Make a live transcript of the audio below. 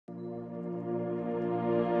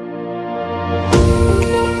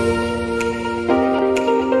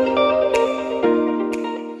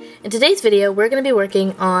In today's video, we're going to be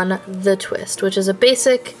working on the twist, which is a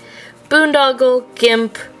basic boondoggle,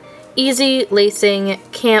 GIMP, easy lacing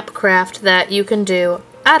camp craft that you can do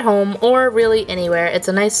at home or really anywhere. It's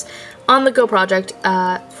a nice on-the-go project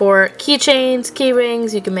for keychains, key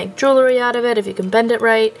rings. You can make jewelry out of it if you can bend it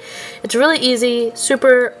right. It's really easy,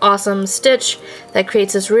 super awesome stitch that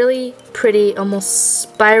creates this really pretty, almost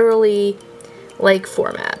spirally like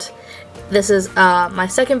format. This is my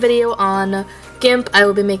second video on GIMP. I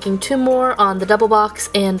will be making two more on the double box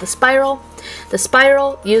and the spiral. The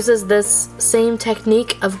spiral uses this same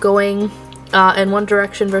technique of going in one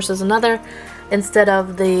direction versus another instead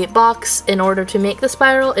of the box. In order to make the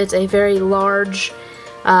spiral, it's a very large,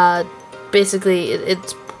 basically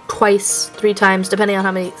it's twice, 3 times, depending on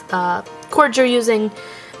how many cords you're using,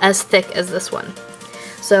 as thick as this one.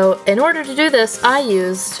 So in order to do this, I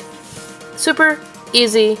used super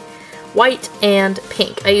easy white and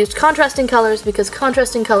pink. I used contrasting colors because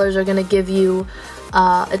contrasting colors are going to give you,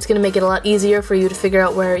 it's going to make it a lot easier for you to figure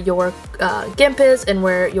out where your GIMP is and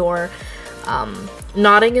where your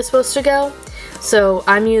knotting is supposed to go. So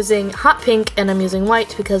I'm using hot pink and I'm using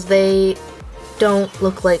white because they don't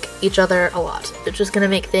look like each other a lot. It's just going to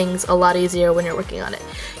make things a lot easier when you're working on it.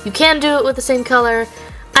 You can do it with the same color.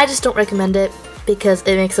 I just don't recommend it because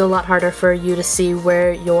it makes it a lot harder for you to see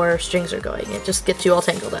where your strings are going. It just gets you all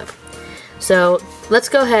tangled up. So let's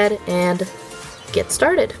go ahead and get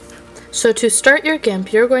started. So to start your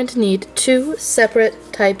GIMP, you're going to need 2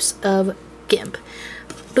 separate types of GIMP.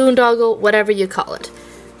 Boondoggle, whatever you call it.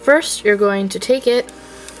 First, you're going to take it,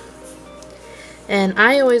 and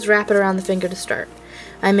I always wrap it around the finger to start.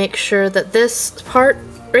 I make sure that this part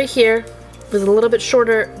right here is a little bit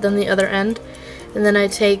shorter than the other end, and then I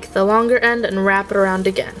take the longer end and wrap it around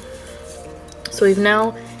again. So we've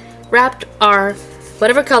now wrapped our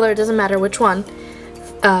whatever color, it doesn't matter which one,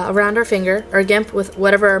 around our finger, our GIMP with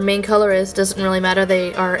whatever our main color is, doesn't really matter,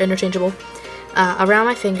 they are interchangeable, around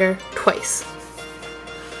my finger twice.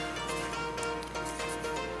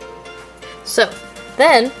 So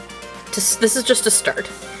then, this is just a start.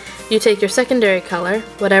 You take your secondary color,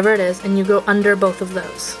 whatever it is, and you go under both of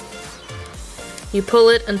those. You pull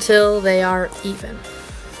it until they are even.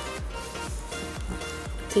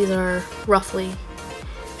 These are roughly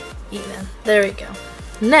even. There we go.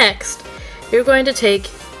 Next, you're going to take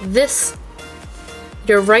this,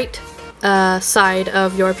 your right side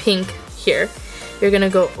of your pink here. You're going to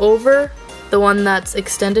go over the one that's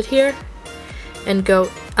extended here and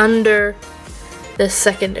go under this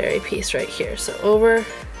secondary piece right here. So over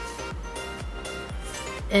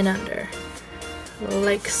and under,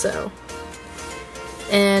 like so.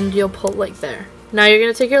 And you'll pull like there. Now you're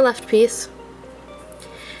going to take your left piece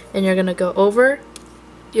and you're going to go over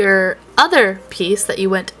your other piece that you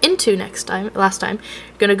went into last time,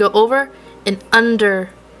 you're going to go over and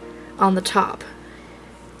under on the top.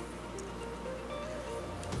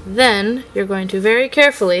 Then you're going to very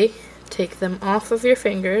carefully take them off of your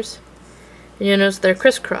fingers, and you'll notice they're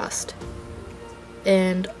crisscrossed,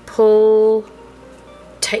 and pull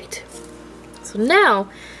tight. So now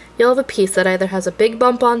you'll have a piece that either has a big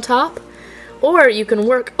bump on top, or you can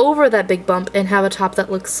work over that big bump and have a top that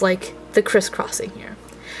looks like the crisscrossing here.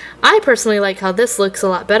 I personally like how this looks a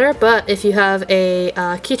lot better, but if you have a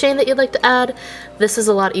keychain that you'd like to add, this is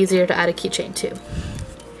a lot easier to add a keychain to.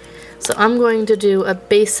 So I'm going to do a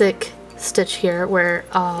basic stitch here where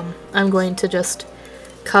I'm going to just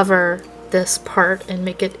cover this part and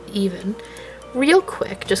make it even real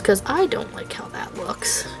quick, just because I don't like how that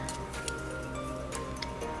looks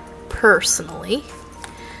personally.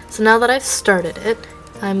 So now that I've started it,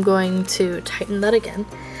 I'm going to tighten that again.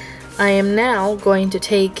 I am now going to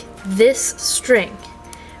take this string.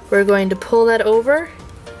 We're going to pull that over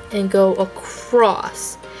and go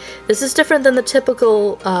across. This is different than the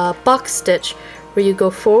typical box stitch where you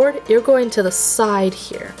go forward. You're going to the side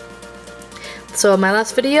here. So in my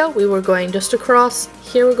last video we were going just across.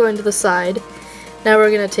 Here we're going to the side. Now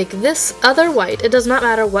we're going to take this other white. It does not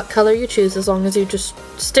matter what color you choose as long as you just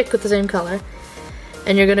stick with the same color.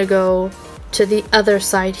 And you're going to go to the other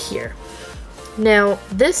side here. Now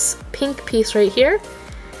this pink piece right here,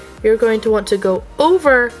 you're going to want to go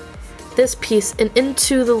over this piece and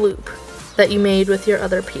into the loop that you made with your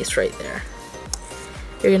other piece right there.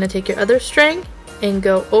 You're going to take your other string and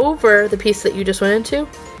go over the piece that you just went into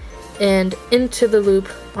and into the loop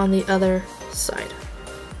on the other side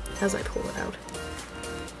as I pull it out.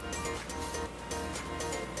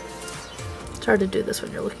 It's hard to do this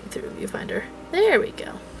when you're looking through a viewfinder. There we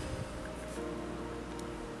go.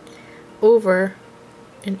 Over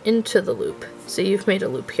and into the loop. So you've made a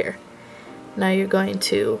loop here. Now you're going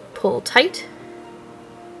to pull tight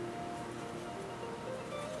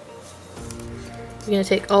You're going to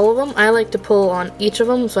take all of them. I like to pull on each of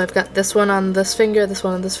them, so I've got this one on this finger, this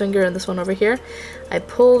one on this finger, and this one over here. I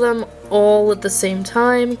pull them all at the same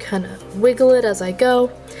time, kind of wiggle it as I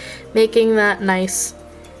go, making that nice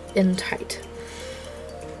and tight.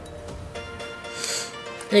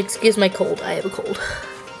 And excuse my cold, I have a cold.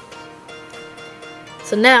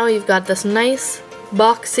 So now you've got this nice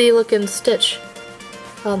boxy looking stitch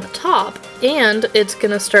on the top, and it's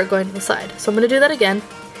going to start going to the side. So I'm going to do that again,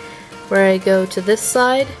 where I go to this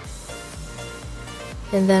side,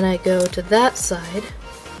 and then I go to that side.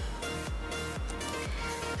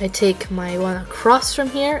 I take my one across from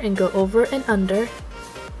here and go over and under,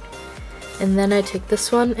 and then I take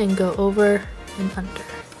this one and go over and under.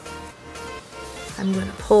 I'm going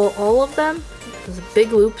to pull all of them. Those are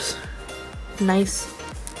big loops, nice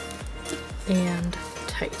and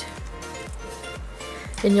tight.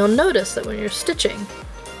 And you'll notice that when you're stitching,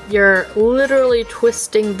 you're literally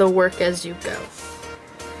twisting the work as you go.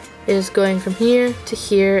 It is going from here to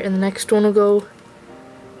here, and the next one will go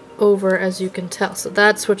over, as you can tell. So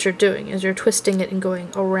that's what you're doing, is you're twisting it and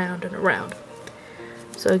going around and around.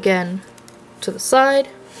 So again, to the side,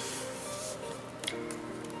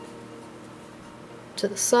 to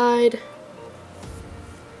the side,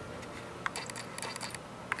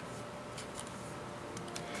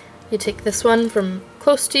 you take this one from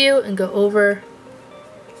close to you and go over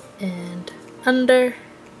and under.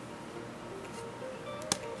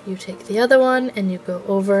 You take the other one and you go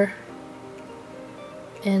over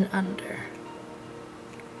and under.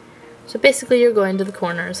 So basically you're going to the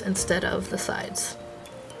corners instead of the sides.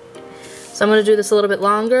 So I'm going to do this a little bit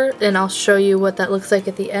longer, and I'll show you what that looks like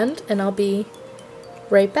at the end, and I'll be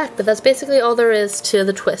right back. But that's basically all there is to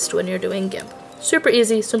the twist when you're doing GIMP. Super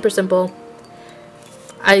easy, super simple.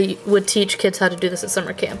 I would teach kids how to do this at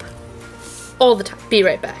summer camp all the time. Be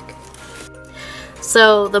right back.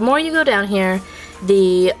 So the more you go down here,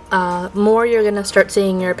 the more you're going to start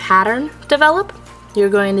seeing your pattern develop. You're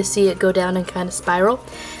going to see it go down and kind of spiral,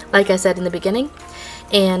 like I said in the beginning.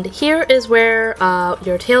 And here is where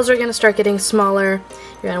your tails are going to start getting smaller.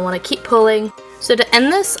 You're going to want to keep pulling. So to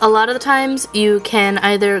end this, a lot of the times you can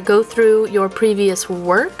either go through your previous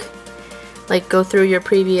work, like go through your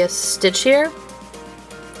previous stitch here,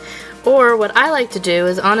 or what I like to do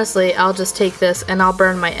is, honestly, I'll just take this and I'll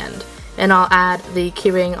burn my end, and I'll add the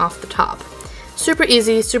keyring off the top. Super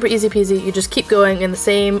easy peasy. You just keep going in the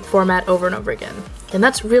same format over and over again. And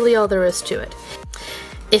that's really all there is to it.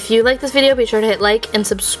 If you like this video, be sure to hit like and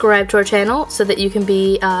subscribe to our channel so that you can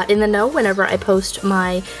be in the know whenever I post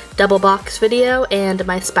my double box video and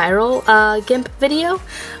my spiral GIMP video.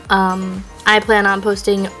 I plan on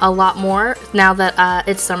posting a lot more now that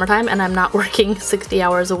it's summertime and I'm not working 60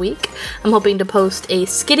 hours a week. I'm hoping to post a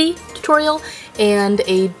Skitty tutorial and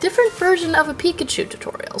a different version of a Pikachu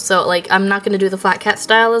tutorial. So like, I'm not going to do the flat cat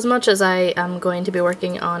style as much as I am going to be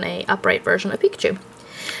working on a upright version of Pikachu.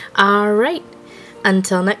 Alright,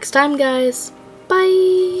 until next time guys,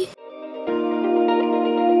 bye!